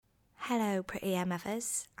Hello, pretty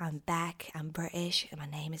MFers. I'm back. I'm British, and my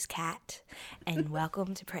name is Kat. And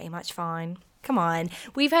welcome to Pretty Much Fine. Come on,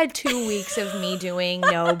 we've had 2 weeks of me doing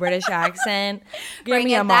no British accent. Give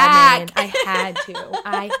me a moment. I had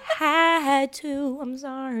to. I'm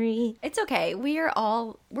sorry. It's okay.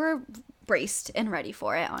 We're braced and ready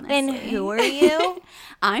for it, honestly. And who are you?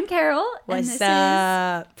 I'm Carol. What's and this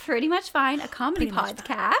up? Is Pretty Much Fine, a comedy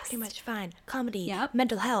podcast. Pretty much fine. Comedy, Yep.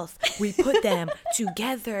 mental health. We put them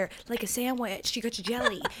together like a sandwich. You got your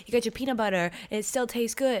jelly, you got your peanut butter, and it still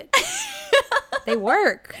tastes good. They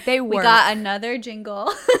work. They work. We got another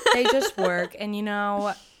jingle. They just work. And you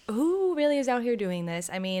know, who really is out here doing this?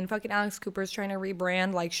 I mean, fucking Alex Cooper's trying to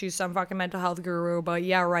rebrand like she's some fucking mental health guru. But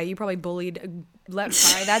yeah, right. You probably bullied.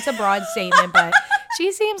 Sorry, that's a broad statement, but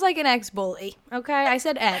she seems like an ex-bully. Okay, I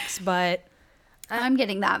said ex, but I'm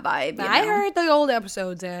getting that vibe. I heard the old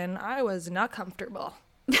episodes and I was not comfortable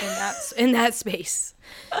in that space.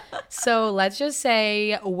 So let's just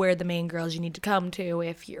say we're the main girls you need to come to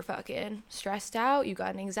if you're fucking stressed out, you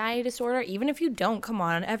got an anxiety disorder. Even if you don't, come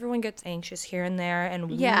on, everyone gets anxious here and there, and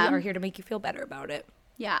we are here to make you feel better about it.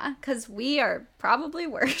 Yeah, because we are probably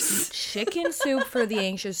worse. Chicken soup for the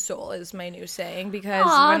anxious soul is my new saying, because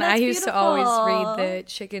Aw, when I that's used to always beautiful. read the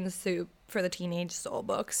chicken soup for the teenage soul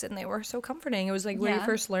books, and they were so comforting. It was like where you Yeah.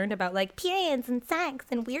 first learned about like periods and sex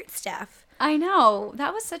and weird stuff. I know.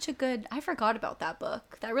 That was such a good... I forgot about that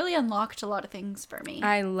book. That really unlocked a lot of things for me.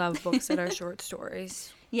 I love books that are short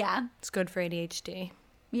stories. Yeah. It's good for ADHD.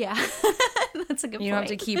 Yeah. That's a good point. You don't have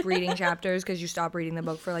to keep reading chapters because you stop reading the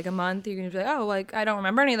book for like a month. You can just be like, oh, like I don't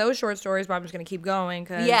remember any of those short stories, but I'm just going to keep going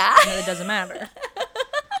because it doesn't matter.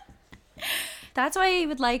 That's why I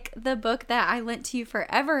would like the book that I lent to you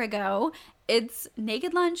forever ago. It's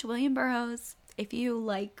Naked Lunch, William Burroughs. If you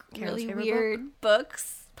like Carol's really favorite weird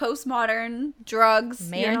books, postmodern, drugs,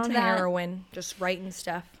 you're Man into on that. heroin, just writing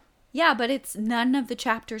stuff. Yeah, but it's none of the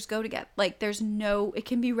chapters go together. Like there's no, it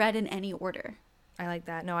can be read in any order. I like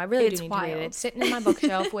that. No, I really It's do need to read it. wild. It's sitting in my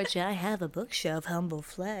bookshelf, which I have a bookshelf, humble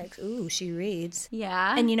flex. Ooh, she reads.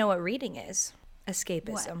 Yeah. And you know what reading is?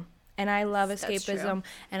 Escapism. What? And I love That's escapism. true.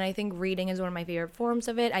 And I think reading is one of my favorite forms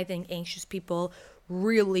of it. I think anxious people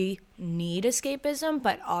really need escapism,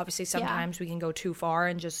 but obviously sometimes we can go too far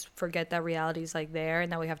and just forget that reality's like there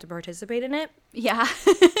and that we have to participate in it. Yeah.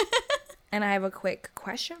 And I have a quick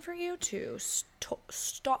question for you to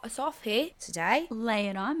start us off here today. Lay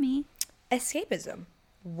it on me. Escapism.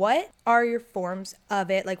 What are your forms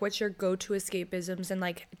of it? Like, what's your go-to escapisms? And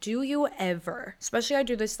like, do you ever, especially I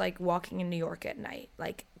do this like walking in New York at night,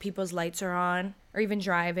 like people's lights are on, or even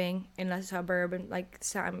driving in a suburb, and like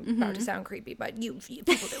I'm about to sound creepy, but you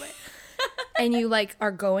people do it. And you like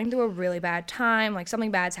are going through a really bad time, like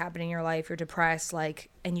something bad's happening in your life, you're depressed,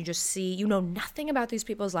 like, and you just see, you know nothing about these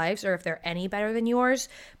people's lives or if they're any better than yours,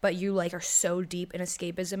 but you like are so deep in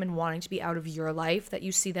escapism and wanting to be out of your life that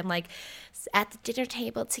you see them like at the dinner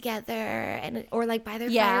table together, and or like by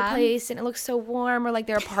their fireplace and it looks so warm, or like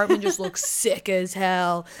their apartment just looks sick as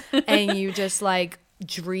hell, and you just like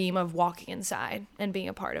dream of walking inside and being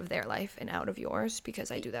a part of their life and out of yours,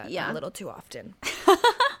 because I do that a little too often.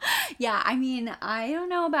 Yeah, I mean, I don't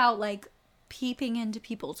know about like peeping into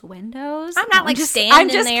people's windows. I'm not like I'm standing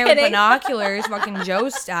just there kidding. with binoculars, fucking Joe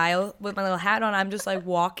style, with my little hat on. I'm just like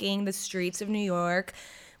walking the streets of New York,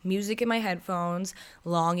 music in my headphones,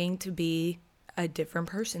 longing to be a different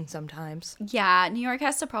person sometimes. Yeah, New York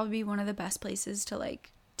has to probably be one of the best places to like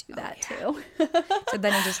do that too. So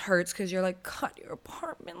then it just hurts because you're like, God, your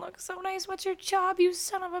apartment looks so nice. What's your job, you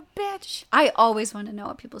son of a bitch? I always want to know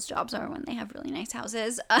what people's jobs are when they have really nice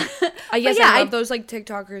houses. Yes, yeah, I love those like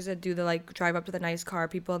TikTokers that do the like drive up to the nice car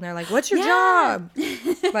people and they're like, what's your job?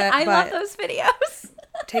 But I love those videos.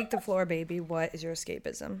 Take the floor, baby. What is your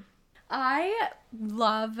escapism? I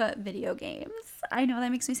love video games. I know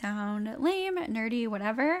that makes me sound lame, nerdy,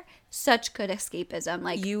 whatever. Such good escapism.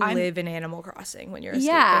 Like You live in Animal Crossing when you're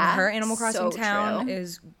escaping. Yeah, Her Animal Crossing so town true.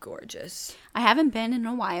 is gorgeous. I haven't been in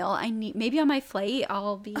a while. I need maybe on my flight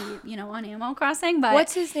I'll be, on Animal Crossing, but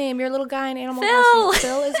What's his name? Your little guy in Animal Phil. Crossing.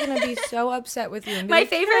 Phil is going to be so upset with you. And be My like,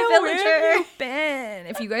 favorite "Phil, where villager." have you been?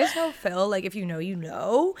 If you guys know Phil, like if you know, you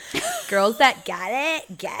know. Girls that get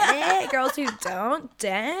it. Girls who don't.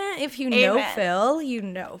 If you know Amen. Phil, you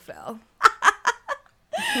know Phil.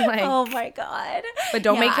 Like, oh my god. but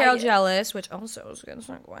don't Yeah, make Carol jealous, which also is a good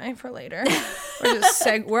segue for later.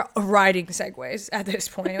 We're riding segways at this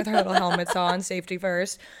point with our little helmets on, safety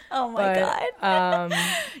first. Oh my god. Um,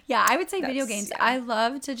 Yeah, I would say video That's- games. yeah. I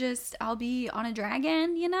love to I'll be on a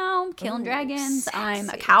dragon, killing Ooh, dragons. I'm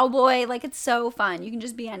a sexy. cowboy. Like, it's so fun. You can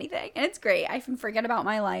just be anything. And it's great. I can forget about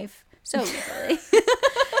my life so easily.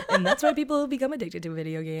 And that's why people become addicted to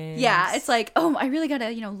video games. Yeah, it's like, oh, I really gotta,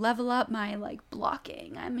 level up my like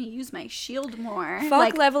blocking. I'm gonna use my shield more. Fuck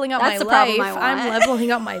like, leveling up my that's the life. problem I want. I'm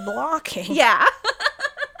leveling up my blocking. Yeah.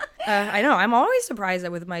 I know. I'm always surprised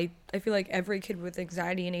that I feel like every kid with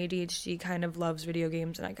anxiety and ADHD kind of loves video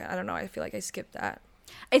games, and I don't know. I feel like I skipped that.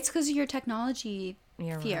 It's because of your technology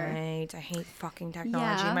You're fear. right. I hate fucking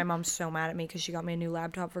technology. Yeah. My mom's so mad at me because she got me a new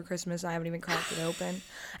laptop for Christmas. I haven't even cracked it open.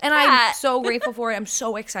 And I'm so grateful for it. I'm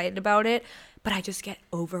so excited about it. But I just get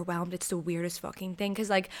overwhelmed. It's the weirdest fucking thing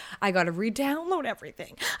because, like, I got to re-download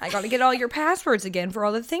everything. I got to get all your passwords again for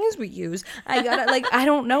all the things we use. I got to, like, I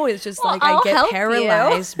don't know. It's just, Well, like, I I'll get help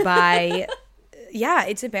paralyzed by... Yeah,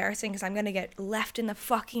 it's embarrassing because I'm going to get left in the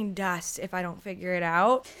fucking dust if I don't figure it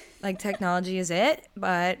out. Like, technology is it,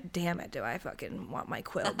 but damn it, do I fucking want my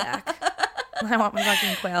quill back. I want my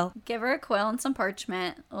fucking quill. Give her a quill and some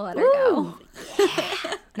parchment. Let her go.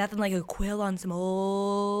 Yeah. Nothing like a quill on some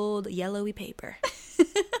old yellowy paper.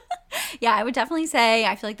 Yeah, I would definitely say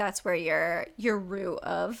I feel like that's where your root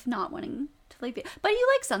of not wanting to like be. But you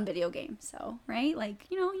like some video games, so right? Like,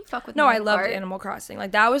 you fuck with No, I Mario loved Kart. Animal Crossing.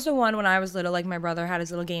 Like, that was the one when I was little. Like, my brother had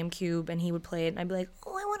his little GameCube and he would play it, and I'd be like,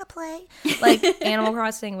 oh, I want to play. Like, Animal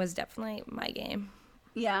Crossing was definitely my game.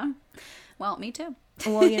 Yeah. Well, me too.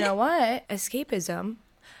 Well, you know what? Escapism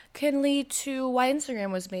can lead to why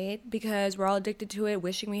Instagram was made, because we're all addicted to it,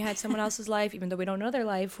 wishing we had someone else's life, even though we don't know their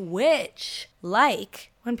life, which,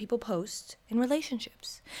 like, when people post in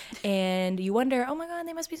relationships and you wonder, oh my God,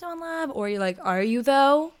 they must be so in love, or you're like, are you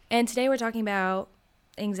though? And today we're talking about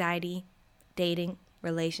anxiety, dating,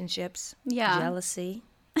 relationships, jealousy,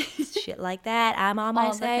 shit like that. I'm on my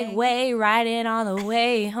Segway, riding on the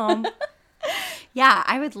way home. Yeah,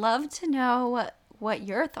 I would love to know what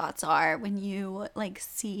your thoughts are when you like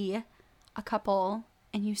see a couple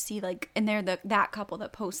and you see like, and they're that couple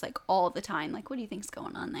that posts like all the time. Like, what do you think's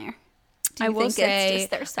going on there? Do you think it's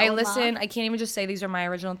just they're so in love? I can't even just say these are my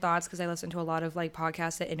original thoughts because I listen to a lot of like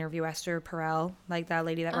podcasts that interview Esther Perel, like that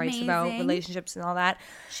lady that writes about relationships and all that.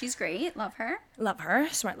 She's great. Love her. Love her.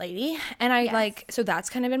 Smart lady. And I so that's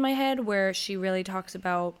kind of in my head where she really talks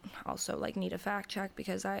about, also like need a fact check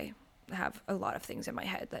because I have a lot of things in my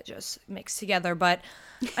head that just mix together, but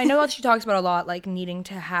I know that she talks about a lot like needing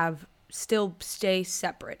to still stay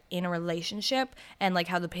separate in a relationship, and like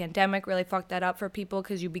how the pandemic really fucked that up for people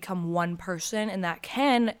because you become one person and that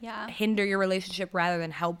can hinder your relationship rather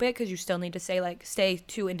than help it, because you still need to stay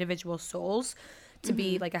two individual souls to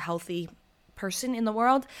be like a healthy person in the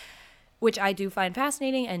world, which I do find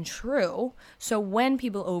fascinating and true. So when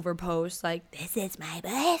people overpost like, this is my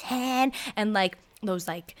boyfriend, and like those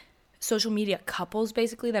like social media couples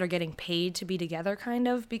basically that are getting paid to be together kind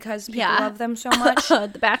of because people love them so much.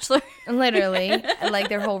 The Bachelor. Literally. And like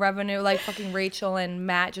their whole revenue, like fucking Rachel and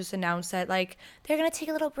Matt just announced that like they're going to take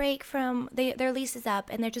a little break from their lease is up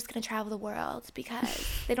and they're just going to travel the world because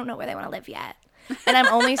they don't know where they want to live yet. And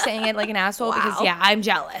I'm only saying it like an asshole because I'm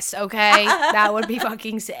jealous, okay? That would be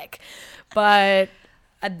fucking sick. But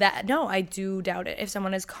no, I do doubt it. If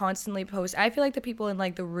someone is constantly posting, I feel like the people in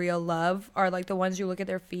like the real love are like the ones you look at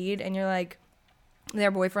their feed and you're like,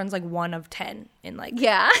 their boyfriend's like 1 of 10 in like,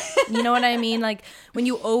 you know what I mean? Like when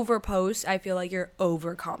you overpost, I feel like you're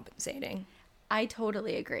overcompensating. I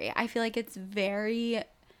totally agree. I feel like it's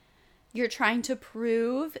you're trying to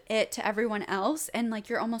prove it to everyone else, and like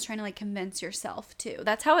you're almost trying to like convince yourself too.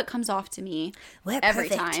 That's how it comes off to me every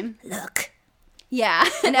time. Look. Yeah.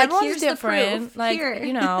 And like, everyone's here's different. The proof. Like,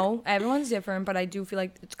 Here. everyone's different, but I do feel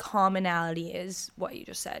like its commonality is what you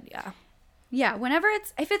just said. Yeah. Yeah.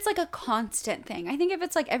 If it's like a constant thing, I think if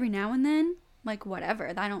it's like every now and then, like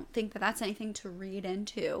whatever, I don't think that that's anything to read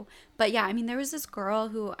into. But yeah, I mean, there was this girl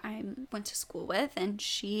who I went to school with, and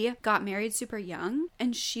she got married super young,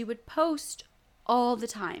 and she would post all the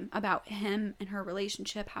time about him and her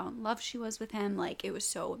relationship, how in love she was with him. Like, it was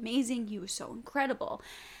so amazing. He was so incredible.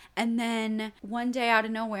 And then one day out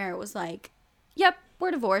of nowhere, it was like, yep,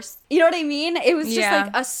 we're divorced. You know what I mean? It was just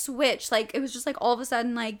like a switch. Like, it was just like all of a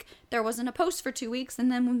sudden, like, there wasn't a post for 2 weeks. And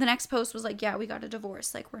then the next post was like, yeah, we got a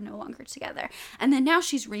divorce. Like, we're no longer together. And then now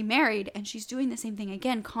she's remarried and she's doing the same thing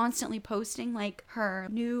again, constantly posting like her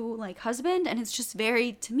new like husband. And it's just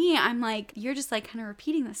to me, I'm like, you're just like kind of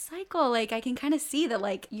repeating the cycle. Like, I can kind of see that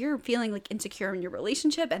like you're feeling like insecure in your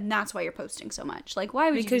relationship, and that's why you're posting so much. Like, why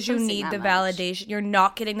would you be posting need the that much? validation. You're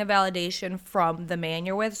not getting the validation from the man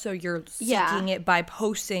you're with, so you're seeking it by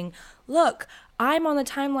posting, look, I'm on the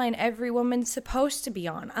timeline every woman's supposed to be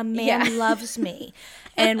on. A man loves me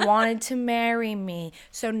and wanted to marry me.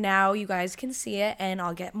 So now you guys can see it, and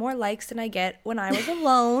I'll get more likes than I get when I was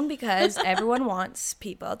alone, because everyone wants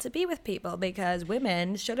people to be with people, because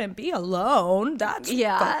women shouldn't be alone. That's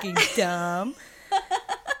fucking dumb.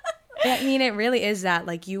 I mean, it really is that.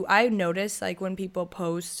 Like, I notice, like, when people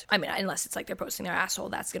post, I mean, unless it's like they're posting their asshole,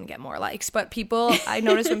 that's gonna get more likes. But I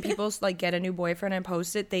notice when people like get a new boyfriend and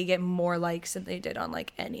post it, they get more likes than they did on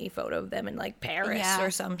like any photo of them in like Paris or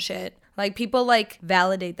some shit. Like, people like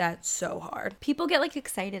validate that so hard. People get like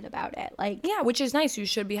excited about it. Like, yeah, which is nice. You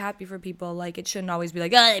should be happy for people. Like, it shouldn't always be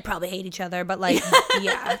like, oh, they probably hate each other. But like,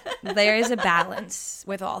 yeah, there is a balance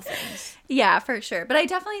with all things. Yeah, for sure. But I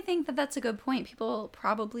definitely think that that's a good point. People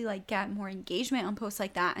probably like get more engagement on posts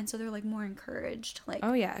like that, and so they're like more encouraged. Like,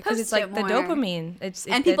 oh yeah, because it's like the dopamine.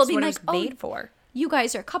 And people it's being what like, it's made for. You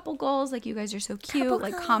guys are couple goals, like you guys are so cute,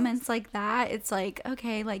 like comments like that. It's like,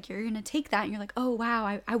 okay, like you're gonna take that and you're like, oh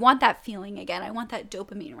wow, I want that feeling again. I want that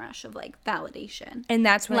dopamine rush of like validation. And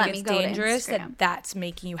that's when it gets dangerous, that's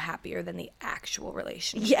making you happier than the actual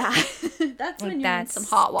relationship. Yeah. That's when you're in some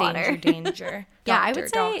hot water. Danger. Yeah, I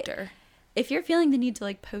would say if you're feeling the need to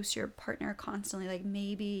like post your partner constantly, like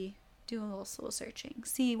maybe do a little soul searching,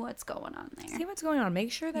 see what's going on there. See what's going on.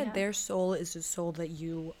 Make sure that their soul is a soul that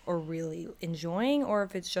you are really enjoying, or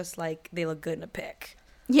if it's just like they look good in a pic.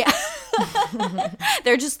 Yeah.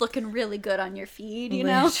 They're just looking really good on your feed, you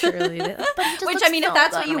know? Literally. Which, I mean, if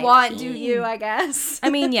that's what you want, do you, I guess. I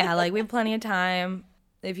mean, yeah, like, we have plenty of time.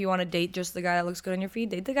 If you want to date just the guy that looks good on your feed,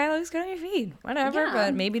 date the guy that looks good on your feed. Whatever,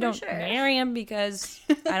 but maybe don't marry him, because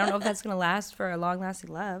I don't know if that's going to last for a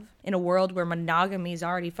long-lasting love. In a world where monogamy is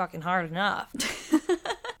already fucking hard enough.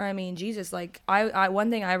 I mean, Jesus, like, I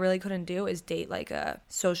one thing I really couldn't do is date, like, a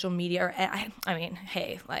social media, or, I mean,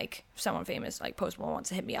 hey, like, if someone famous, like, Post Malone wants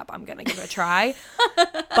to hit me up, I'm going to give it a try.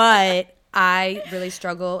 But I really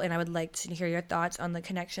struggle, and I would like to hear your thoughts on the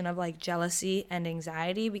connection of, like, jealousy and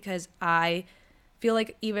anxiety, because I feel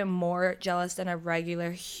like even more jealous than a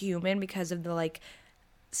regular human because of the like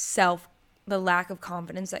the lack of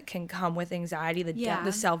confidence that can come with anxiety,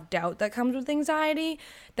 the self-doubt that comes with anxiety,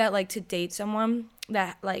 that like to date someone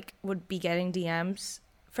that like would be getting DMs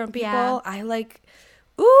from people, I like,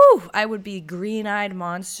 ooh, I would be green-eyed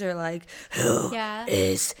monster, like, who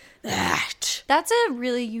is that? That's a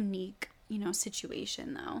really unique,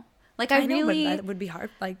 situation though. Like, I really know, but that would be hard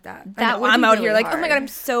like that. I'm out here like, oh my God, I'm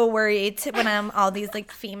so worried when all these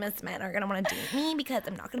like famous men are gonna want to date me because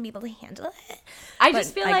I'm not gonna be able to handle it. I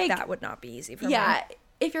just feel like that would not be easy for me. Yeah,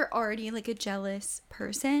 if you're already like a jealous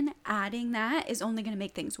person, adding that is only gonna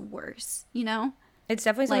make things worse. It's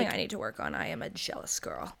definitely something I need to work on. I am a jealous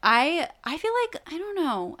girl. I feel like, I don't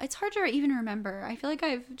know. It's hard to even remember. I feel like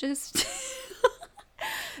I've just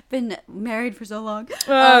been married for so long.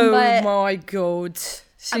 Oh my God.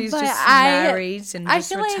 She's just married and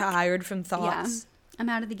just retired from thoughts. Yeah, I'm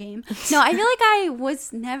out of the game. No, I feel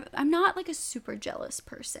like I'm not like a super jealous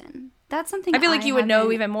person. That's something I feel like you would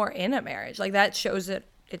know even more in a marriage. Like, that shows that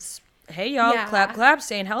it's, hey, y'all, clap, clap,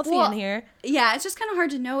 staying healthy in here. Yeah, it's just kind of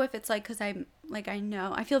hard to know if it's like, because I'm like,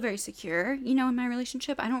 I feel very secure, in my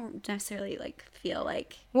relationship. I don't necessarily like feel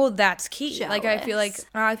like, well, that's key. Jealous. Like, I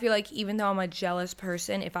feel like even though I'm a jealous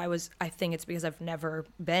person, I think it's because I've never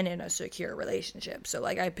been in a secure relationship. So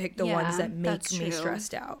like, I pick the ones that make me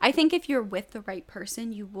stressed out. I think if you're with the right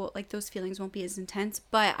person, you will, like, those feelings won't be as intense.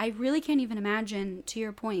 But I really can't even imagine, to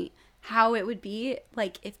your point, how it would be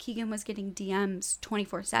like if Keegan was getting DMs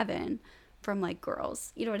 24/7 from like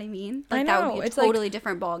girls, you know what I mean? Like, that would be a totally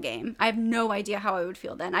different ball game. I have no idea how I would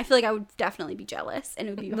feel then. I feel like I would definitely be jealous, and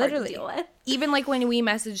it would be hard to deal with. Even like when we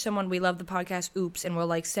message someone, we love the podcast, oops, and we'll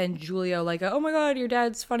like send Julio like, oh my God, your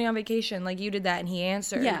dad's funny on vacation, like you did that, and he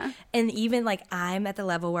answered. Yeah. And even like, I'm at the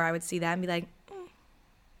level where I would see that and be like,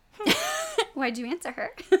 why'd you answer her?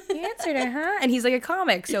 You answered her, huh? And he's like a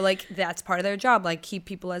comic, so like that's part of their job, like keep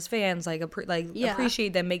people as fans, like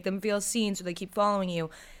appreciate them, make them feel seen, so they keep following you.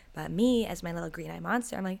 But me, as my little green-eyed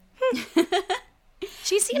monster, I'm like,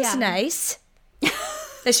 she seems nice.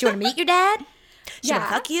 Does she want to meet your dad? She want to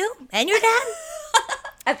fuck you and your dad?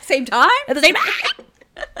 At the same time? At the same time?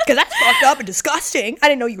 Because that's fucked up and disgusting. I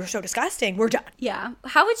didn't know you were so disgusting. We're done. Yeah.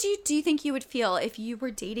 How do you think you would feel if you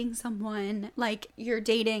were dating someone, like you're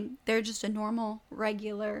dating, they're just a normal,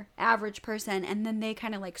 regular, average person, and then they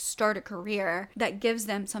kind of like start a career that gives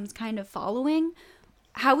them some kind of following?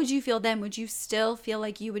 How would you feel then? Would you still feel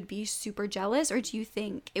like you would be super jealous, or do you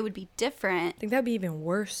think it would be different? I think that'd be even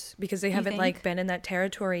worse because they haven't like been in that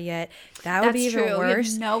territory yet. That would be even worse.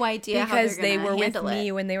 You have no idea because how they're they were with it.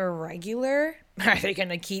 me when they were regular. Are they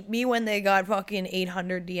gonna keep me when they got fucking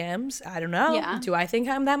 800 DMs? I don't know. Yeah. Do I think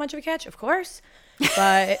I'm that much of a catch? Of course.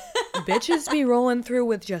 But bitches be rolling through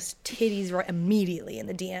with just titties right immediately in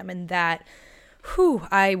the DM, and that,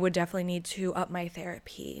 I would definitely need to up my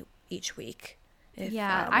therapy each week. If, we're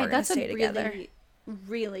that's gonna a stay together. really,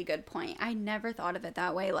 really good point. I never thought of it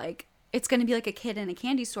that way. Like, it's going to be like a kid in a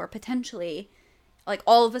candy store, potentially. Like,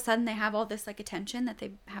 all of a sudden, they have all this, like, attention that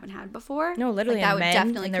they haven't had before. No, literally, like, and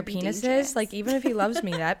men and their could be penises. dangerous. Like, even if he loves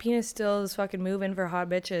me, that penis still is fucking moving for hot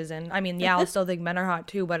bitches. And I mean, yeah, I'll still think men are hot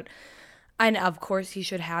too, but and of course he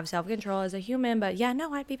should have self-control as a human. But yeah,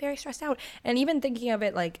 no, I'd be very stressed out. And even thinking of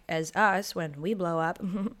it like as us when we blow up,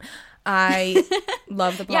 I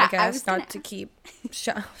love the podcast. Not to keep,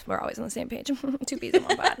 we're always on the same page. Two peas in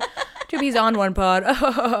one pod. Two peas on one pod.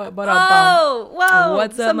 Whoa!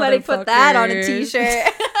 What's up, somebody put that on a t-shirt.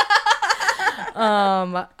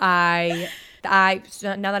 I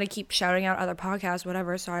now that I keep shouting out other podcasts,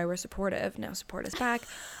 whatever, sorry, we're supportive. Now support us back.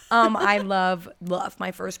 I love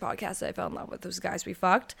my first podcast that I fell in love with, those guys we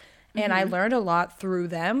fucked. And I learned a lot through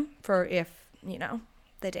them for if,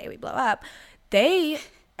 the day we blow up. They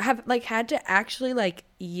have like had to actually like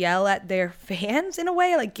yell at their fans in a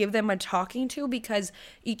way, like give them a talking to, because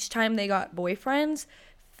each time they got boyfriends,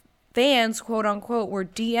 fans, quote unquote, were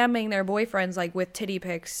DMing their boyfriends like with titty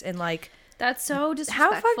pics and like, that's so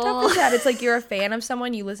disrespectful. How fucked up is that? It's like you're a fan of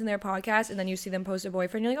someone, you listen to their podcast, and then you see them post a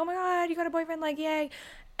boyfriend. You're like, oh my God, you got a boyfriend, like, yay.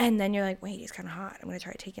 And then you're like, wait, he's kind of hot. I'm going to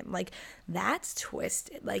try to take him. Like, that's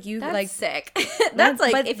twisted. Like, that's like sick. That's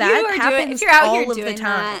like, but if happens if you're out all here of doing the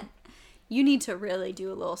time. that, you need to really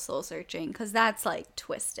do a little soul searching, because that's like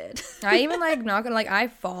twisted. I even like not gonna like I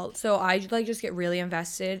fault, so I like just get really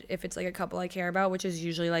invested if it's like a couple I care about, which is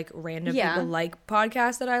usually like random people like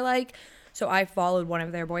podcasts that I like. So I followed one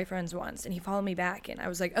of their boyfriends once, and he followed me back, and I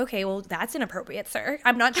was like, okay, well, that's inappropriate, sir.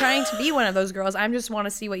 I'm not trying to be one of those girls. I just want to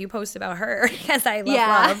see what you post about her, because I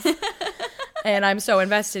love love. And I'm so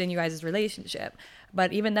invested in you guys' relationship.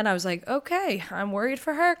 But even then I was like, okay, I'm worried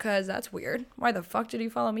for her, because that's weird. Why the fuck did he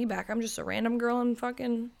follow me back? I'm just a random girl in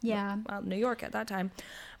fucking New York at that time.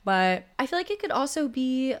 But I feel like it could also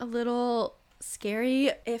be a little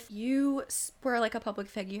scary if you were like a public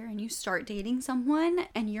figure and you start dating someone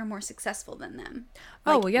and you're more successful than them.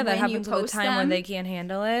 Like, oh, well, yeah, that happens all the time when they can't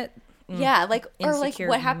handle it. Yeah, like, or like Insecure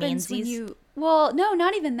what happens when mansies. you, well, no,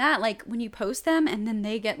 not even that. Like when you post them and then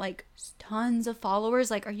they get like tons of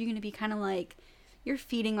followers, like, are you going to be kind of like, you're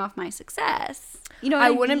feeding off my success? You know what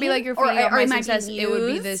I wouldn't mean? be like you're feeding off my am I success. being It would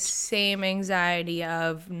be used? the same anxiety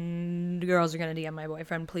of girls are going to DM my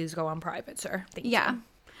boyfriend. Please go on private, sir. Thank Yeah. you.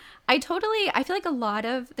 I feel like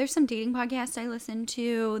there's some dating podcasts I listen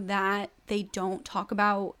to that they don't talk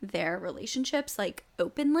about their relationships like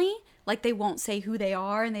openly. Like they won't say who they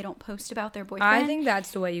are and they don't post about their boyfriend. I think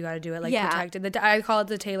that's the way you got to do it. Like protected. I call it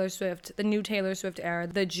the new Taylor Swift era,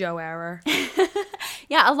 the Joe era.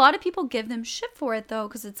 Yeah, a lot of people give them shit for it though,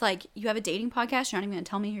 because it's like, you have a dating podcast, you're not even gonna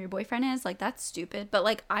tell me who your boyfriend is. Like, that's stupid. But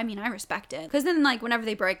like, I mean, I respect it, because then like whenever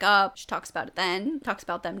they break up, she talks about it. Then talks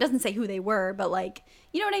about them, doesn't say who they were, but like,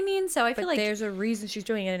 you know what I mean. So I feel like there's a reason she's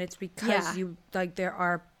doing it, and it's because you like there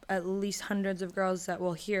are at least hundreds of girls that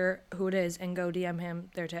will hear who it is and go DM him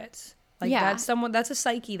their tits. Like that's a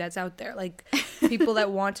psyche that's out there. Like people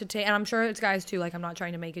that want to take, and I'm sure it's guys too. Like I'm not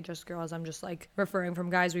trying to make it just girls. I'm just like referring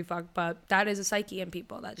from guys we fuck, but that is a psyche in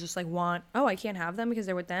people that just like want, oh, I can't have them because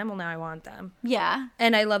they're with them. Well, now I want them. Yeah.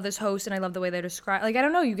 And I love this host, and I love the way they describe, like, I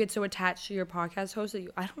don't know, you get so attached to your podcast host that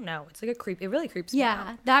I don't know. It's like a creep. It really creeps me out.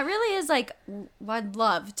 Yeah. That really is like, I'd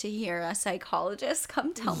love to hear a psychologist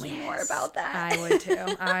come tell me more about that. I would too.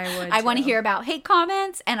 I want to hear about hate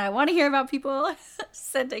comments, and I want to hear about people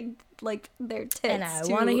sending like their tits. And I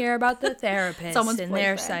want to hear about the therapist and their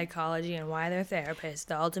boyfriend. psychology and why they're therapists,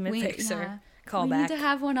 the ultimate fixer. Yeah. Call we back. need to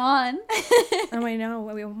have one on. Oh, I know.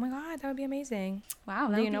 Oh my God, that would be amazing. Wow,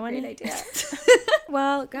 that Do would you know be a any? great idea.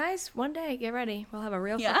 Well, guys, one day, get ready. We'll have a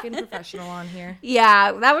real fucking professional on here.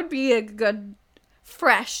 Yeah, that would be a good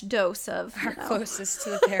fresh dose of Our closest to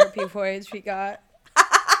the therapy voyage we got.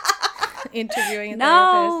 Interviewing a therapist.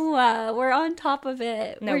 No, we're on top of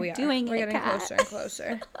it. No, we are. Doing We're it, getting Kat. closer and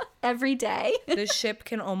closer. Every day. The ship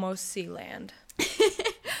can almost see land.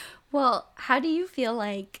 Well, how do you feel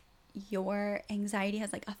like your anxiety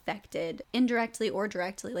has like affected indirectly or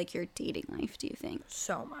directly like your dating life, do you think?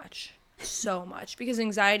 So much, because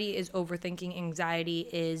anxiety is overthinking. Anxiety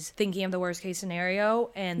is thinking of the worst case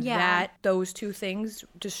scenario, and those two things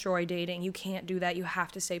destroy dating. You can't do that. You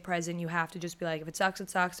have to stay present. You have to just be like, if it sucks,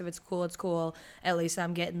 it sucks. If it's cool, it's cool. At least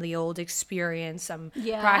I'm getting the old experience. I'm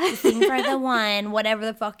practicing for the one, whatever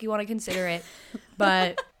the fuck you want to consider it.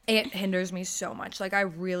 But It hinders me so much. Like, I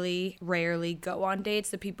really rarely go on dates.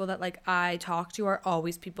 The people that, like, I talk to are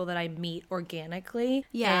always people that I meet organically.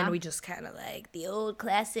 Yeah. And we just kind of, like, the old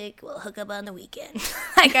classic, we'll hook up on the weekend.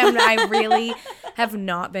 Like, I really have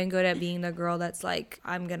not been good at being the girl that's, like,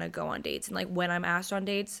 I'm going to go on dates. And, like, when I'm asked on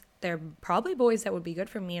dates, they're probably boys that would be good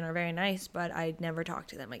for me and are very nice, but I'd never talk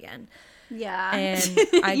to them again. Yeah. And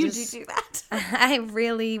I you just do that. I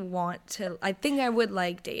really want to, I think I would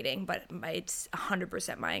like dating, but it's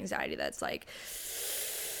 100% my anxiety that's like,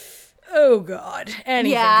 oh God,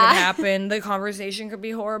 anything could happen. The conversation could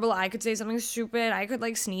be horrible. I could say something stupid. I could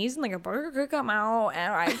like sneeze and like a burger could come out,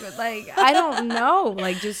 and I could like, I don't know,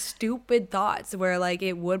 like just stupid thoughts where like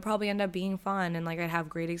it would probably end up being fun and like I'd have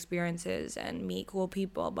great experiences and meet cool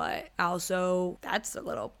people, but also that's a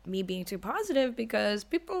little me being too positive because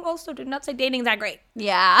people also do not say dating's that great.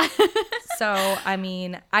 Yeah. So, I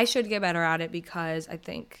mean, I should get better at it because I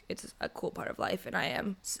think it's a cool part of life. And I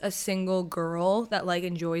am a single girl that, like,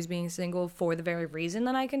 enjoys being single for the very reason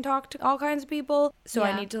that I can talk to all kinds of people. So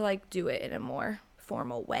I need to, like, do it in a more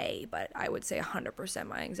formal way. But I would say 100%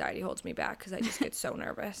 my anxiety holds me back because I just get so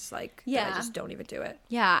nervous. Like, that I just don't even do it.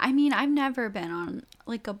 Yeah. I mean, I've never been on,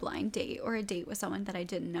 like, a blind date or a date with someone that I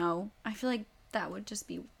didn't know. I feel like that would just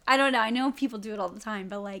be, I don't know. I know people do it all the time.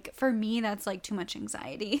 But, like, for me, that's, like, too much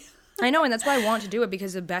anxiety. I know, and that's why I want to do it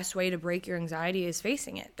because the best way to break your anxiety is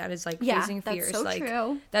facing it. That is like facing fears. That's so like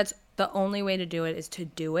true. That's the only way to do it is to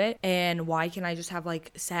do it. And why can I just have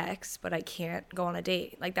like sex but I can't go on a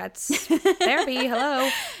date? Like that's therapy. Hello.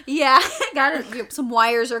 Yeah, got it. Some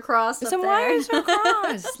wires are crossed. Some wires are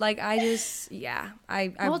crossed. Like I just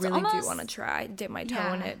I really do want to try dip my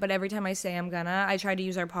toe in it. But every time I say I'm gonna, I try to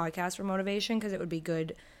use our podcast for motivation because it would be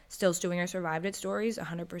good. Still Stewing or Survived It stories,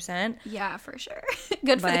 100%. Yeah, for sure.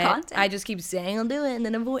 Good for the content. I just keep saying I'll do it and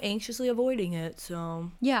then anxiously avoiding it,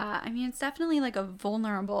 so. Yeah, I mean, it's definitely like a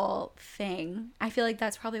vulnerable thing. I feel like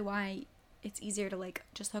that's probably why it's easier to like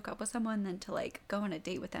just hook up with someone than to like go on a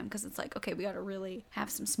date with them because it's like, okay, we got to really have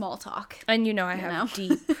some small talk. And I have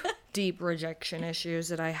deep rejection issues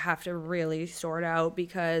that I have to really sort out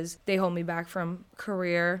because they hold me back from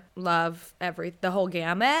career, love, the whole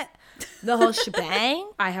gamut, the whole shebang.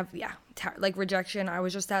 I have, like rejection. I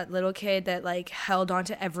was just that little kid that like held on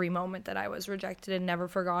to every moment that I was rejected and never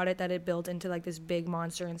forgot it, that it built into like this big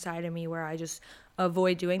monster inside of me where I just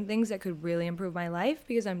avoid doing things that could really improve my life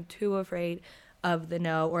because I'm too afraid of the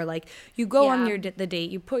no. Or like you go on the date,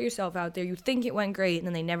 you put yourself out there, you think it went great, and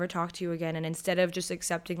then they never talk to you again, and instead of just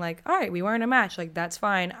accepting like, all right, we weren't a match, like that's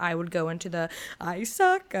fine, I would go into the I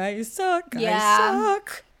suck I suck.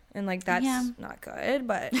 And like that's not good,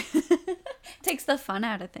 but takes the fun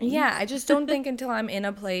out of things. I just don't think until I'm in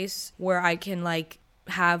a place where I can like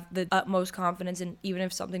have the utmost confidence, and even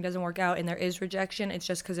if something doesn't work out and there is rejection, it's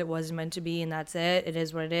just because it wasn't meant to be and that's it. It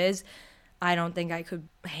is what it is. I don't think I could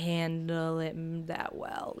handle it that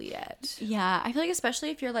well yet. Yeah, I feel like especially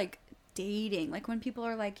if you're like dating, like when people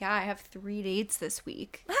are like, I have 3 dates this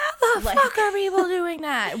week. How the fuck are people doing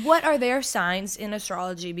that? What are their signs in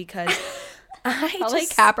astrology? Because like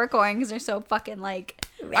Capricorns are so fucking like,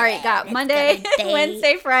 all right, got Monday,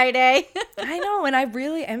 Wednesday, Friday. I know, and I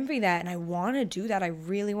really envy that, and I want to do that. I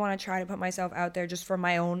really want to try to put myself out there just for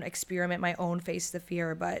my own experiment, my own face the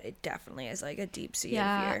fear, but it definitely is like a deep sea of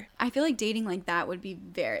fear. I feel like dating like that would be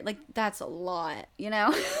very, like, that's a lot, you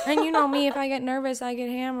know? And you know me, if I get nervous, I get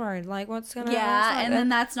hammered. Like, what's gonna happen? Then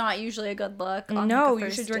that's not usually a good look. No,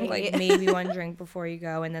 you should drink like maybe one drink before you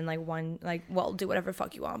go, and then like one, like, well, do whatever the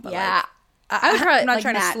fuck you want, but like, I'm not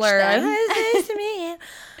trying to slur.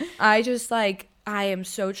 I just like, I am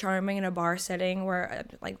so charming in a bar setting where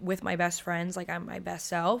like with my best friends, like I'm my best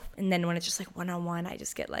self. And then when it's just like one-on-one, I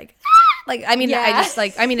just get like, I mean,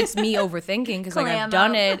 it's me overthinking because like I've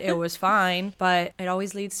done it. It was fine. But it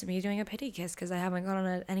always leads to me doing a pity kiss because I haven't gone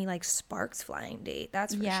on any like sparks flying date.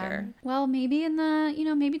 That's for sure. Well, maybe in the,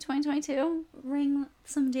 maybe 2022, ring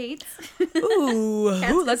some dates. Ooh,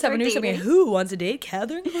 let's have a new segment. Who wants a date?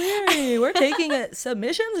 Catherine Cleary. We're taking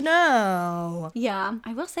submissions now. Yeah,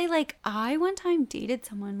 I will say like I one time dated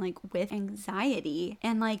someone like with anxiety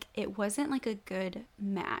and like it wasn't like a good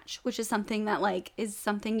match, which is something that like is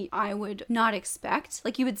something I would not expect.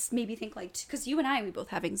 Like you would maybe think like, because you and I, we both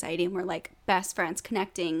have anxiety and we're like best friends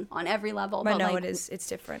connecting on every level. But no, like, it's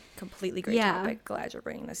different. Completely great topic. Glad you're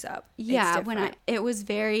bringing this up. Yeah, it was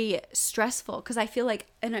very stressful because I feel like,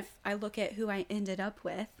 and if I look at who I ended up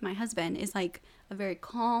with, my husband is like a very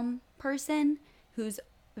calm person who's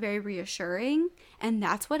very reassuring, and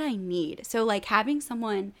that's what I need. So like having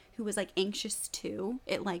someone who was like anxious too,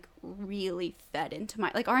 it like really fed into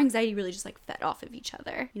my, like our anxiety really just like fed off of each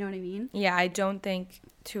other. You know what I mean? Yeah, I don't think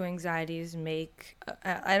two anxieties make.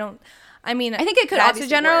 I think it could That's a obviously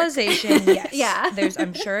generalization. work. Yes. Yeah.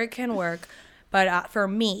 I'm sure it can work, but for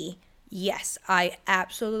me, yes, I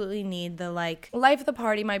absolutely need the like life of the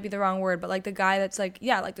party might be the wrong word, but like the guy that's like,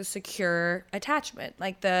 yeah, like the secure attachment,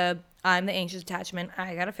 like I'm the anxious attachment.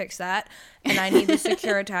 I gotta fix that. And I need the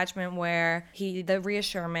secure attachment where the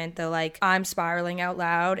reassurance, the like, I'm spiraling out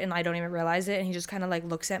loud and I don't even realize it. And he just kind of like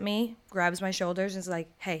looks at me, grabs my shoulders and is like,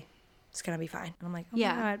 hey, it's gonna be fine. And I'm like, oh my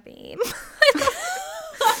God, babe.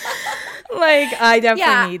 Like, I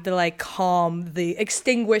definitely need to like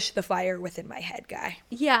extinguish the fire within my head guy.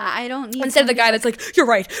 Yeah, I don't need Instead of the guy that's like, you're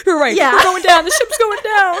right. Yeah. We're going down. The ship's going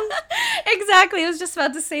down. Exactly. I was just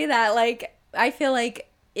about to say that. Like, I feel like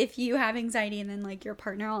if you have anxiety and then like your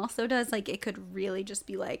partner also does, like it could really just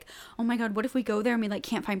be like, oh my God, what if we go there and we like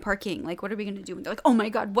can't find parking? Like, what are we gonna do? And they're like, oh my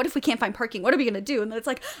God, what if we can't find parking? What are we gonna do? And then it's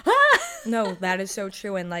like, ah. No, that is so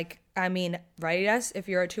true. And like, I mean, write us if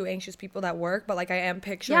you're two anxious people that work, but like I am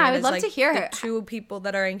picturing I would love like to hear the it. two people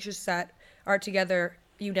that are anxious that are together.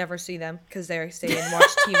 You never see them because they stay and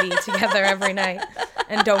watch TV together every night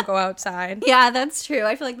and don't go outside. Yeah, that's true.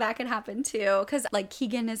 I feel like that could happen too. Because like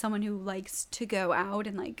Keegan is someone who likes to go out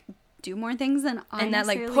and like do more things than I and that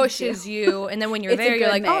like pushes you, and then when you're there you're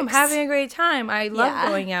like, oh, I'm having a great time, I love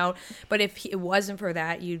going out. But if it wasn't for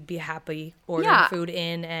that, you'd be happy ordering food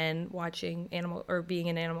in and watching being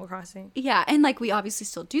in Animal Crossing. Yeah, and like we obviously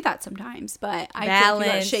still do that sometimes, but I feel like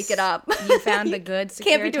you gotta shake it up. You found the good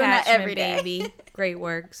secure can't be doing that every day. Baby. Great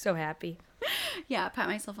work, so happy. Yeah, pat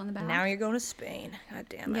myself on the back. Now you're going to Spain. God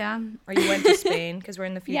damn it. Yeah. Or you went to Spain because we're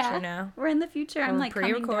in the future now. We're in the future. I'm like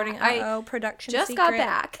pre-recording. Production just secret. got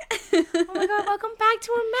back. Oh my God, welcome back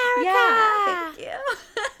to America. Yeah, thank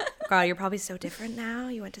you. God, you're probably so different now.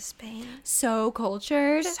 You went to Spain. So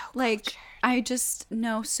cultured. Like, I just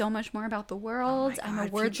know so much more about the world. Oh I'm a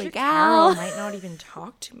wordly gal. gal. Might not even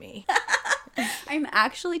talk to me. I'm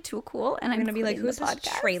actually too cool, and I'm gonna be like, who's this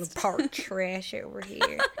podcast? trailer park trash over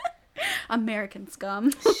here? American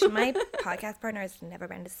scum. My podcast partner has never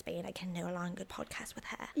been to Spain. I can no longer podcast with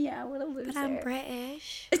her. Yeah, what a loser. But I'm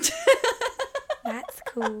British. That's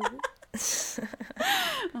cool.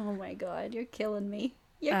 Oh my God, you're killing me.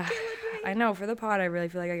 You're killing me. I know. For the pod, I really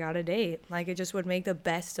feel like I got a date. Like, it just would make the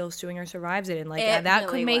best Still Stewing or Survives It. And, like, that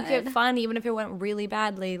really could make would. it fun. Even if it went really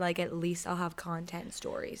badly, like, at least I'll have content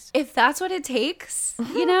stories. If that's what it takes,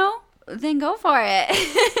 you know, then go for it.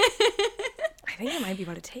 I think that might be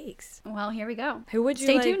what it takes. Well, here we go. Who would you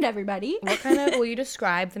Stay tuned, everybody. What kind of, will you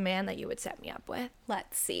describe the man that you would set me up with?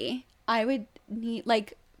 Let's see. I would need,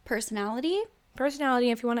 like, personality.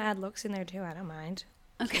 Personality, if you want to add looks in there, too. I don't mind.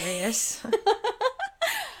 Okay. Curious.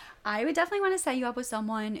 I would definitely want to set you up with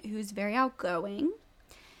someone who's very outgoing,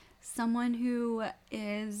 someone who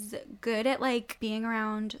is good at like being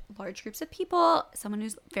around large groups of people, someone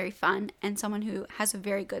who's very fun, and someone who has a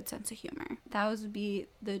very good sense of humor. Those would be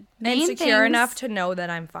the main and secure things. enough to know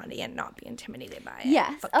that I'm funny and not be intimidated by it.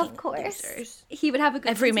 Yes, Fucking of course. losers. He would have a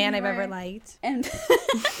good Every sense of man I've humor, ever liked. and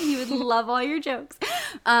he would love all your jokes.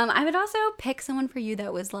 I would also pick someone for you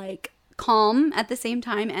that was like calm at the same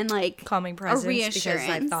time and like Calming presence, a reassurance.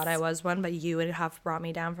 because I thought I was one, but you would have brought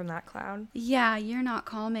me down from that cloud. Yeah, you're not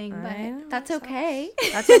calming, but that's okay.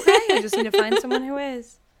 That's okay. You just need to find someone who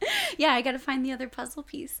is. Yeah, I gotta find the other puzzle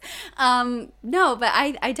piece. No, but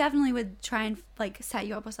I definitely would try and like set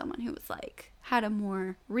you up with someone who was like had a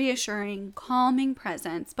more reassuring, calming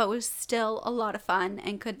presence, but was still a lot of fun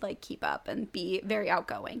and could like keep up and be very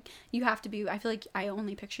outgoing. You have to be, I feel like I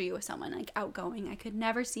only picture you with someone like outgoing. I could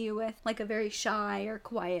never see you with like a very shy or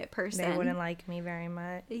quiet person. They wouldn't like me very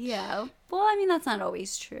much. Yeah. Well, I mean, that's not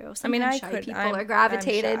always true. Sometimes I mean, shy people are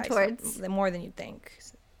gravitated towards... more than you think.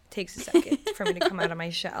 It takes a second for me to come out of my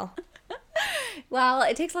shell. Well,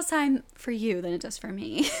 it takes less time for you than it does for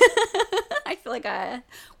me. I feel like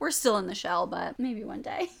we're still in the shell, but maybe one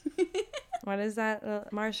day. What is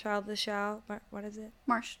that? Marshall the Shell? What is it?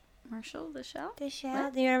 Marshall the Shell? The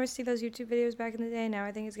Shell? Did you ever see those YouTube videos back in the day? Now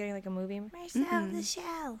I think it's getting like a movie. Marshall the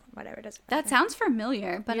Shell. Whatever, it doesn't matter. That sounds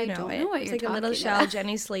familiar, but I don't know what it's you're like a little talking shell. about.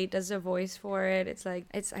 On Slate does a voice for it. It's like,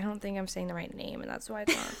 I don't think I'm saying the right name, and that's why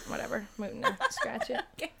it's not. Whatever. No, scratch it.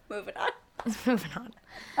 Okay, moving on. Moving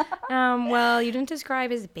on. Well, you didn't describe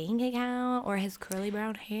his bank account or his curly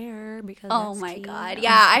brown hair because Oh my God.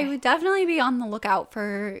 Yeah, I would definitely be on the lookout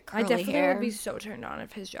for curly I definitely hair. would be so turned on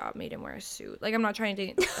if his job made him wear a suit. Like, I'm not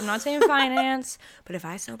saying finance, but if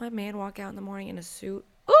I saw my man walk out in the morning in a suit,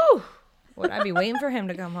 ooh, Would I be waiting for him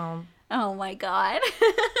to come home? Oh my God.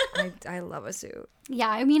 I love a suit. Yeah,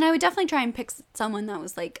 I mean, I would definitely try and pick someone that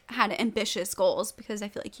was like had ambitious goals, because I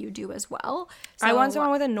feel like you do as well. So, I want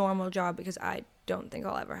someone with a normal job because I don't think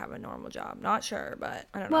I'll ever have a normal job. Not sure, but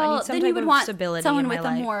I don't know. I well, need some then type you would of want stability someone in my with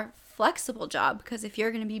life. a more flexible job, because if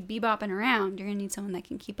you're going to be bebopping around, you're going to need someone that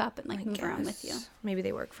can keep up and like move around with you. Maybe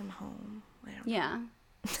they work from home. I don't know. Yeah.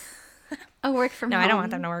 A work from No, home. I don't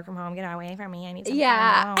want them to work from home. Get away from me. I need some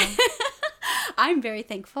Yeah. time alone. I'm very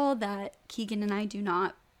thankful that Keegan and I do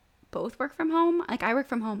not both work from home. Like, I work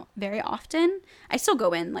from home very often. I still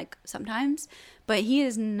go in like sometimes, but he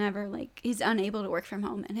is never like, he's unable to work from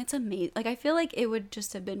home, and it's amazing. Like, I feel like it would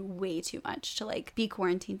just have been way too much to like be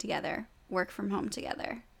quarantined together, work from home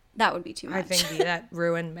together. That would be too much. I think that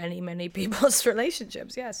ruined many people's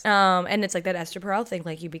relationships. Yes. And it's like that Esther Perel thing.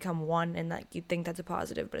 Like, you become one, and like you think that's a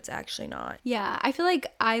positive, but it's actually not. Yeah, I feel like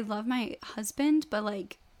I love my husband, but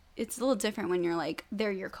like it's a little different when you're like,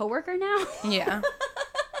 they're your coworker now. Yeah.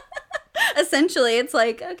 Essentially, it's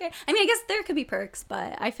like, okay. I mean, I guess there could be perks,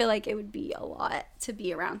 but I feel like it would be a lot to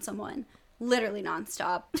be around someone literally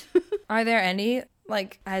nonstop. Are there any,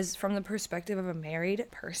 like, as from the perspective of a married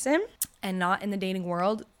person and not in the dating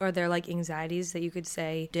world, are there like anxieties that you could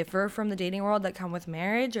say differ from the dating world that come with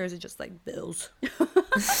marriage, or is it just like bills?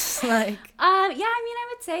 Like, Yeah, I mean,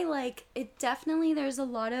 I would say like it definitely, there's a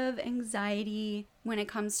lot of anxiety when it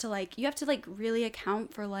comes to like, you have to like really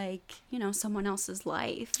account for like, you know, someone else's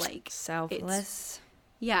life. Like, selfless.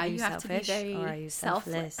 yeah, Are you have selfish, to be very or are you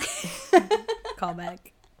selfless. Call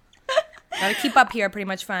back. Gotta keep up here, pretty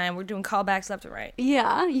much fine. We're doing callbacks left and right.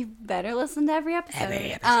 Yeah, you better listen to every episode.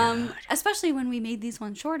 Every episode. Especially when we made these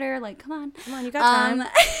ones shorter. Like, come on. Come on, you got time.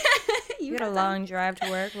 You You got a long drive to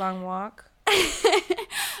work, long walk.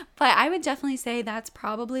 But I would definitely say that's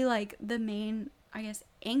probably like the main, I guess,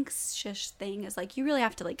 anxious thing is like you really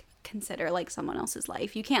have to like consider like someone else's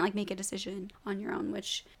life. You can't like make a decision on your own,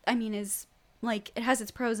 which I mean is like, it has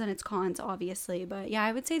its pros and its cons, obviously. But yeah,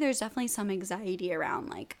 I would say there's definitely some anxiety around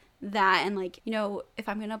like that, and like, you know, if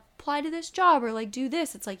I'm gonna apply to this job or like do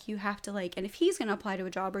this, it's like you have to like, and if he's gonna apply to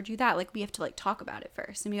a job or do that, like we have to like talk about it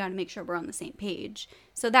first, and we gotta make sure we're on the same page.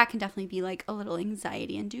 So that can definitely be like a little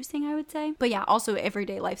anxiety inducing, I would say. But yeah, also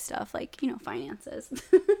everyday life stuff, like, you know, finances.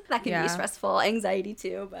 That can Yeah. be stressful, anxiety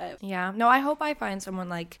too. But Yeah. No, I hope I find someone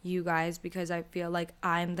like you guys, because I feel like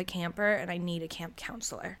I'm the camper and I need a camp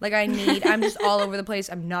counselor. Like, I'm just all over the place.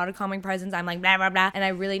 I'm not a calming presence. I'm like blah, blah, blah. And I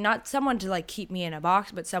really, not someone to like keep me in a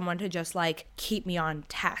box, but someone to just like keep me on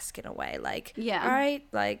task in a way. Like, Yeah. all right,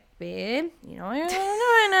 like, babe, you know what you're doing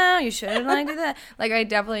right now. You shouldn't like do that. Like, I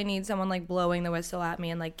definitely need someone like blowing the whistle at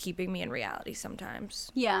me and like keeping me in reality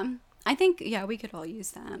sometimes. yeah, I think, yeah, we could all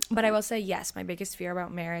use that. But I will say, yes, my biggest fear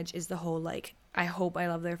about marriage is the whole like, I hope I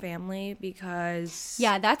love their family, because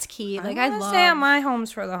Yeah, that's key. Like, I I want to love stay at my homes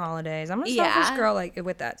for the holidays. I'm a selfish Yeah. girl like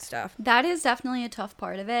with that stuff. that is definitely a tough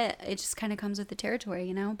part of it. It just kind of comes with the territory,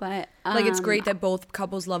 you know. But Like, it's great that both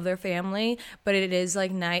couples love their family, but it is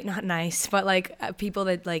like not nice, but like people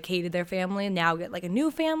that like hated their family now get like a new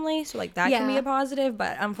family, so like that can be Yeah. a positive.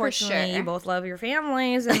 But unfortunately, sure. you both love your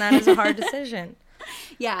families, and that is a hard decision.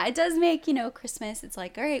 Yeah, it does make, you know, Christmas, it's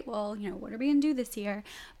like, all right, well, you know, what are we gonna do this year?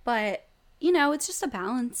 But, you know, it's just a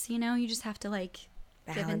balance, you know, you just have to like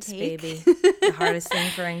give and Balance, take. baby. The hardest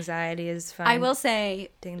thing for anxiety is I will say,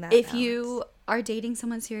 finding that if balance. you are dating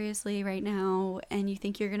someone seriously right now and you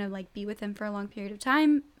think you're gonna like be with them for a long period of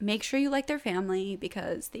time, make sure you like their family,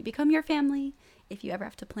 because they become your family. If you ever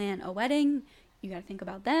have to plan a wedding, you got to think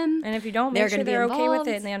about them. And if you don't, They're make sure gonna be they're okay with involved.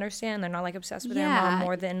 it and they understand. They're not like obsessed with their Yeah. mom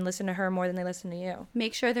more than listen to her more than they listen to you.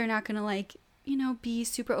 Make sure they're not going to like, you know, be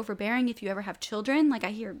super overbearing if you ever have children. Like, I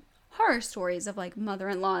hear horror stories of like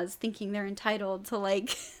mother-in-laws thinking they're entitled to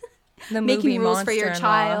like The movie making rules for your Monster-in-Law.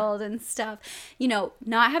 child and stuff. You know,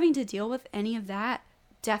 not having to deal with any of that,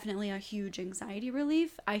 definitely a huge anxiety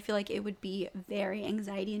relief. I feel like it would be very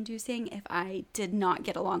anxiety inducing if I did not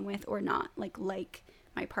get along with or not like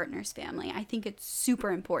my partner's family. I think it's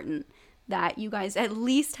super important that you guys at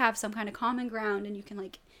least have some kind of common ground and you can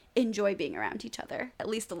like enjoy being around each other at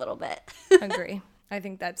least a little bit. Agree. I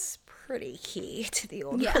think that's pretty key to the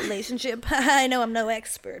old Yeah. relationship. I know I'm no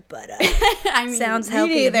expert, but I mean, sounds me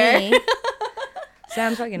healthy to neither. me.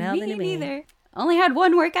 Sounds fucking healthy to me. neither. Only had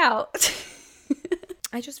one workout.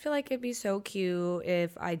 I just feel like it'd be so cute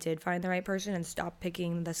if I did find the right person and stop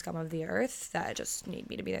picking the scum of the earth that just need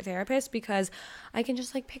me to be their therapist, because I can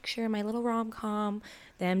just like picture my little rom-com,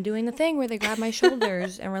 them doing the thing where they grab my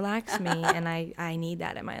shoulders and relax me, and I need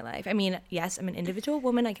that in my life. I mean, yes, I'm an individual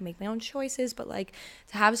woman, I can make my own choices, but like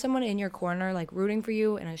to have someone in your corner like rooting for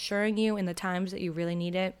you and assuring you in the times that you really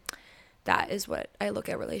need it, that is what I look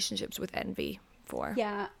at relationships with envy for.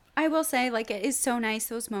 Yeah. I will say, like, it is so nice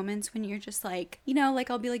those moments when you're just like, you know,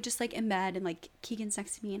 like I'll be like just like in bed and like Keegan's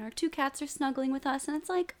next to me and our 2 cats are snuggling with us and it's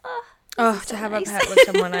like, Oh, so to have nice. a pet with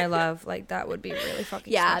someone I love, like that would be really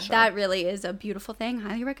fucking Yeah, special. that really is a beautiful thing.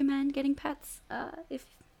 Highly recommend getting pets if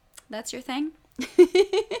that's your thing.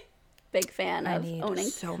 Big fan I of need owning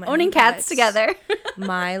so many owning cats pets. together.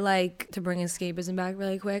 My, like, to bring escapism back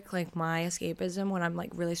really quick, like my escapism when I'm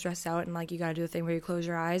like really stressed out and like you gotta do the thing where you close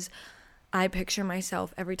your eyes, I picture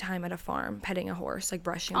myself every time at a farm petting a horse, like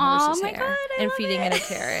brushing a horse's hair God, I and love feeding it. it a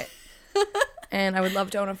carrot. And I would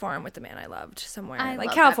love to own a farm with the man I loved somewhere, I like love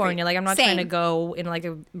that for California. you. Like I'm not trying to Same. go in like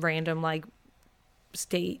a random like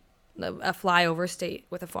state, a flyover state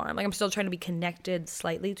with a farm. Like I'm still trying to be connected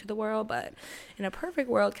slightly to the world, but in a perfect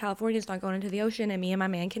world, California's not going into the ocean, and me and my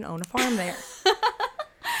man can own a farm there.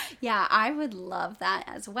 Yeah, I would love that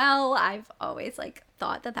as well. I've always like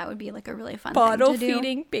thought that would be like a really fun Bottle thing to do.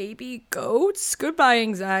 feeding baby goats. Goodbye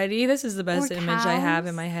anxiety. This is the best Or image I have cows.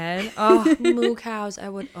 in my head. Oh, moo cows. I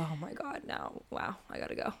would. Oh my god. No. Wow. I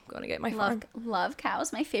gotta go. Going to get my farm. Love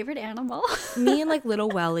cows, my favorite animal. Me and like little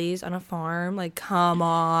wellies on a farm. Like, come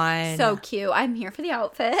on. So cute. I'm here for the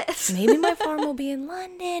outfit. Maybe my farm will be in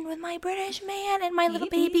London with my British man and my little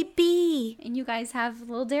baby bee. And you guys have a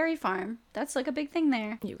little dairy farm. That's like a big thing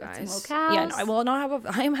there. You Got some guys. little cows. Yeah, no, I will not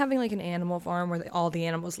have I am having like an animal farm where all the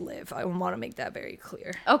animals live. I want to make that very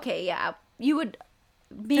clear. Okay, yeah. You would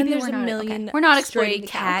maybe And there's we're a not, million okay. We're not stray exploiting the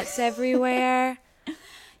cow. cats everywhere.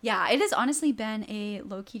 Yeah, it has honestly been a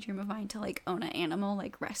low-key dream of mine to like own an animal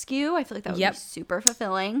like rescue. I feel like that would Yep. be super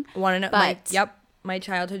fulfilling. Want to know? But My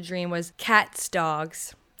childhood dream was cats,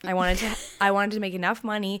 dogs. I wanted to make enough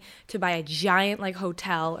money to buy a giant like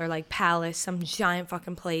hotel or like palace, some giant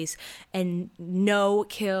fucking place, and no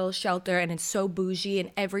kill shelter, and it's so bougie, and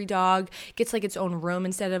every dog gets like its own room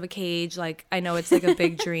instead of a cage. Like I know it's like a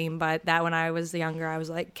big dream, but that when I was younger, I was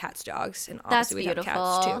like cats, dogs, and that's obviously we have beautiful.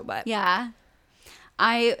 cats too. But yeah,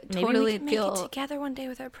 I maybe totally we can feel make it together one day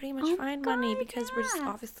with our pretty much Oh fine my money God, because we're just yeah.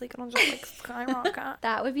 obviously gonna just like skyrocket.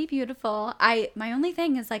 that would be beautiful. My only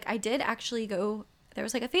thing is like I did actually go. There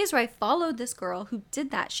was like a phase where I followed this girl who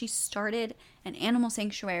did that. She started an animal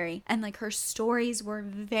sanctuary and like her stories were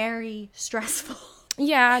very stressful.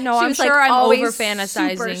 Yeah, no, She I'm was, like, sure I'm always over super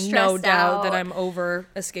fantasizing. No stressed doubt that out. I'm over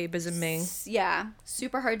escapisming. Yeah,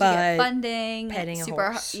 super hard to But get funding. petting a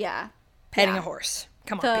super horse. Yeah. Petting Yeah. a horse.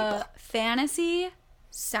 Come on, The people. fantasy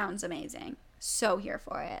sounds amazing. So here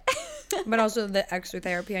for it. But also the extra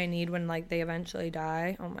therapy I need when like they eventually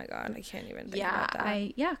die. Oh my god, I can't even think Yeah, about that.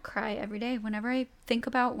 I cry every day whenever I think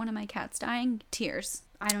about one of my cats dying. Tears.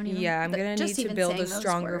 I don't even. Yeah, I'm gonna need just to even build a saying those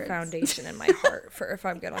stronger words. foundation in my heart for if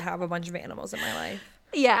I'm gonna have a bunch of animals in my life.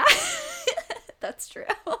 Yeah, that's true.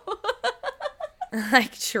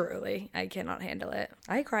 Like truly, I cannot handle it.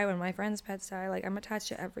 I cry when my friends' pets die. Like I'm attached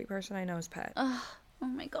to every person I know's pet. Oh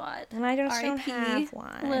my god. And I just don't R.I.P. have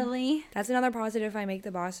one. Lily. That's another positive. If I make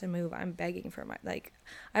the Boston move, I'm begging for my, like,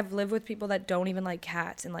 I've lived with people that don't even like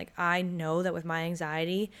cats, and like I know that with my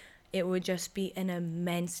anxiety, it would just be an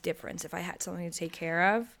immense difference if I had something to take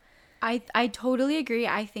care of. I totally agree.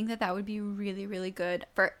 I think that would be really, really good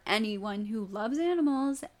for anyone who loves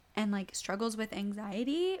animals and like struggles with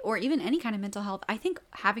anxiety or even any kind of mental health. I think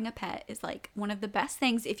having a pet is like one of the best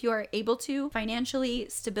things if you are able to, financially,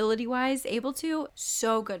 stability wise, able to.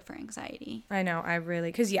 So good for anxiety. I know, I really,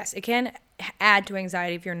 because yes, it can add to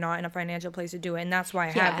anxiety if you're not in a financial place to do it, and that's why I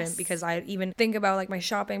haven't, Yes. because I even think about like my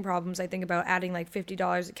shopping problems. I think about adding like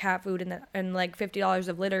 $50 of cat food and like $50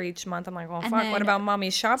 of litter each month. I'm like, oh And fuck, then what about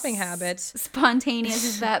mommy's shopping habits?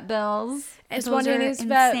 Spontaneous vet bills. And Those are spontaneous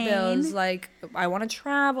vet insane. bills, like I want to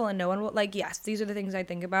travel and no one will, like, yes, these are the things I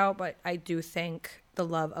think about, but I do think the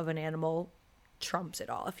love of an animal trumps it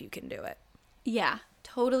all if you can do it. Yeah,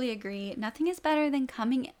 totally agree. Nothing is better than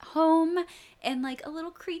coming home and like a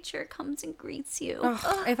little creature comes and greets you.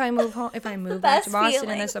 Ugh, if I move back to best Boston in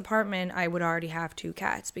feeling. this apartment, I would already have 2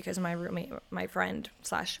 cats because my roommate, my friend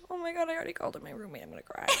slash, oh my god, I already called him my roommate, I'm gonna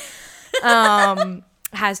cry,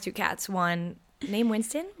 has 2 cats, one named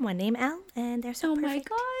Winston, one named Elle, and they're so Oh my perfect.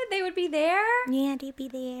 god, they would be there? Yeah, they'd be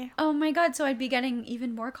there. Oh my god, so I'd be getting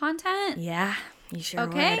even more content? Yeah, you sure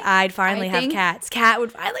Okay. would. I'd finally I have think- cats. Cat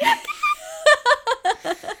would finally have cats.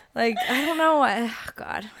 Like, I don't know.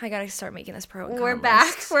 God, I gotta start making this pro and con We're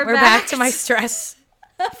back. list. We're back back. to my stress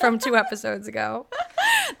from 2 episodes ago.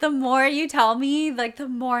 The more you tell me, like the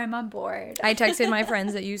more I'm on board. I texted my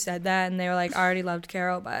friends that you said that, and they were like, I already loved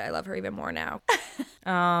Carol, but I love her even more now.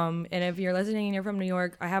 And if you're listening and you're from New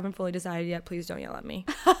York, I haven't fully decided yet. Please don't yell at me.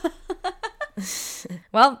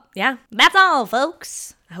 Well, yeah, that's all,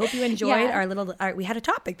 folks. I hope you enjoyed Yeah. we had a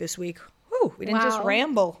topic this week. Whew, we didn't just Wow.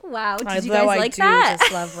 ramble. Wow, did you Although guys I like do that?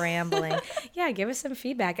 just love rambling. Yeah, give us some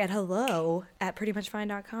feedback at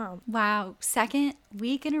hello@prettymuchfine.com. Wow, second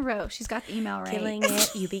week in a row. She's got the email right. Killing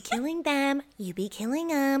it. You be killing them. You be killing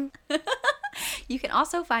them. You can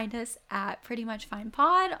also find us at Pretty Much Fine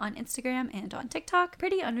Pod on Instagram and on TikTok,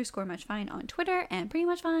 Pretty_Much Fine on Twitter, and Pretty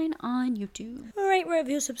Much Fine on YouTube. Rate,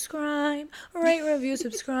 review, subscribe. Rate, review,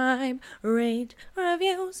 subscribe. Rate,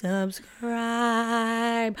 review,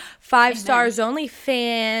 subscribe. 5 stars only,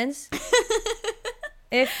 fans.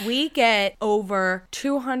 If we get over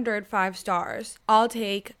 200 5 stars, I'll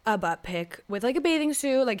take a butt pic with like a bathing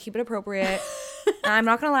suit, like keep it appropriate. I'm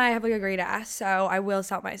not gonna lie, I have like a great ass, so I will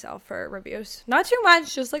sell myself for reviews. Not too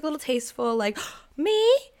much, just like a little tasteful, like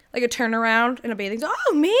me, like a turnaround in a bathing suit.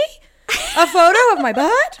 Oh, me? A photo of my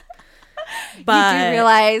butt? But You do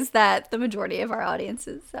realize that the majority of our audience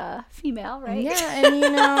is female, right? yeah, and you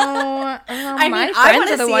know, I my mean, I friends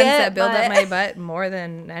wanna are the see ones it, that build but- up my butt more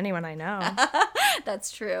than anyone I know.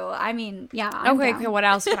 That's true. I mean, yeah. I'm Okay, down. what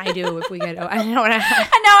else can I do if we get? I know what I. I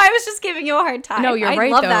know, I was just giving you a hard time. No, you're I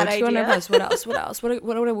right love though. that 200 idea. plus. What else? What else? What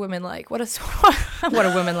are women like? What is what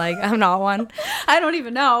are women like? I'm not one. I don't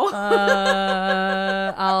even know.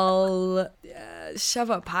 I'll shove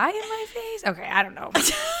a pie in my face. Okay, I don't know.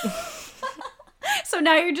 So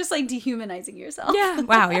now you're just like dehumanizing yourself. Yeah.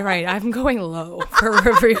 Wow, you're right. I'm going low for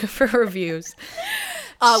reviews.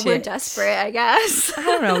 We're Shit. desperate, I guess. I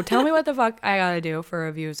don't know. Tell me what the fuck I gotta do for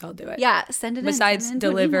reviews. I'll do it. Yeah, send it Besides in. Send it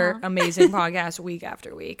into an deliver email. amazing podcasts week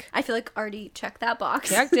after week. I feel like already checked that box.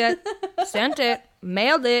 Checked it, sent it,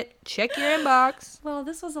 mailed it. Check your inbox. Well,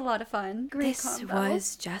 this was a lot of fun. Great This combo.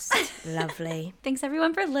 was just lovely. Thanks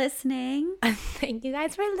everyone for listening. Thank you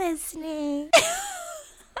guys for listening.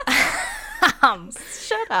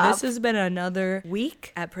 Shut up. This has been another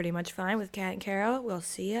week at Pretty Much Fine with Kat and Carol. We'll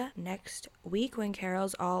see you next week when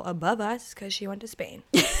Carol's all above us because she went to Spain.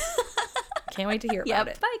 Can't wait to hear about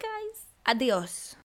it. Bye guys. Adios.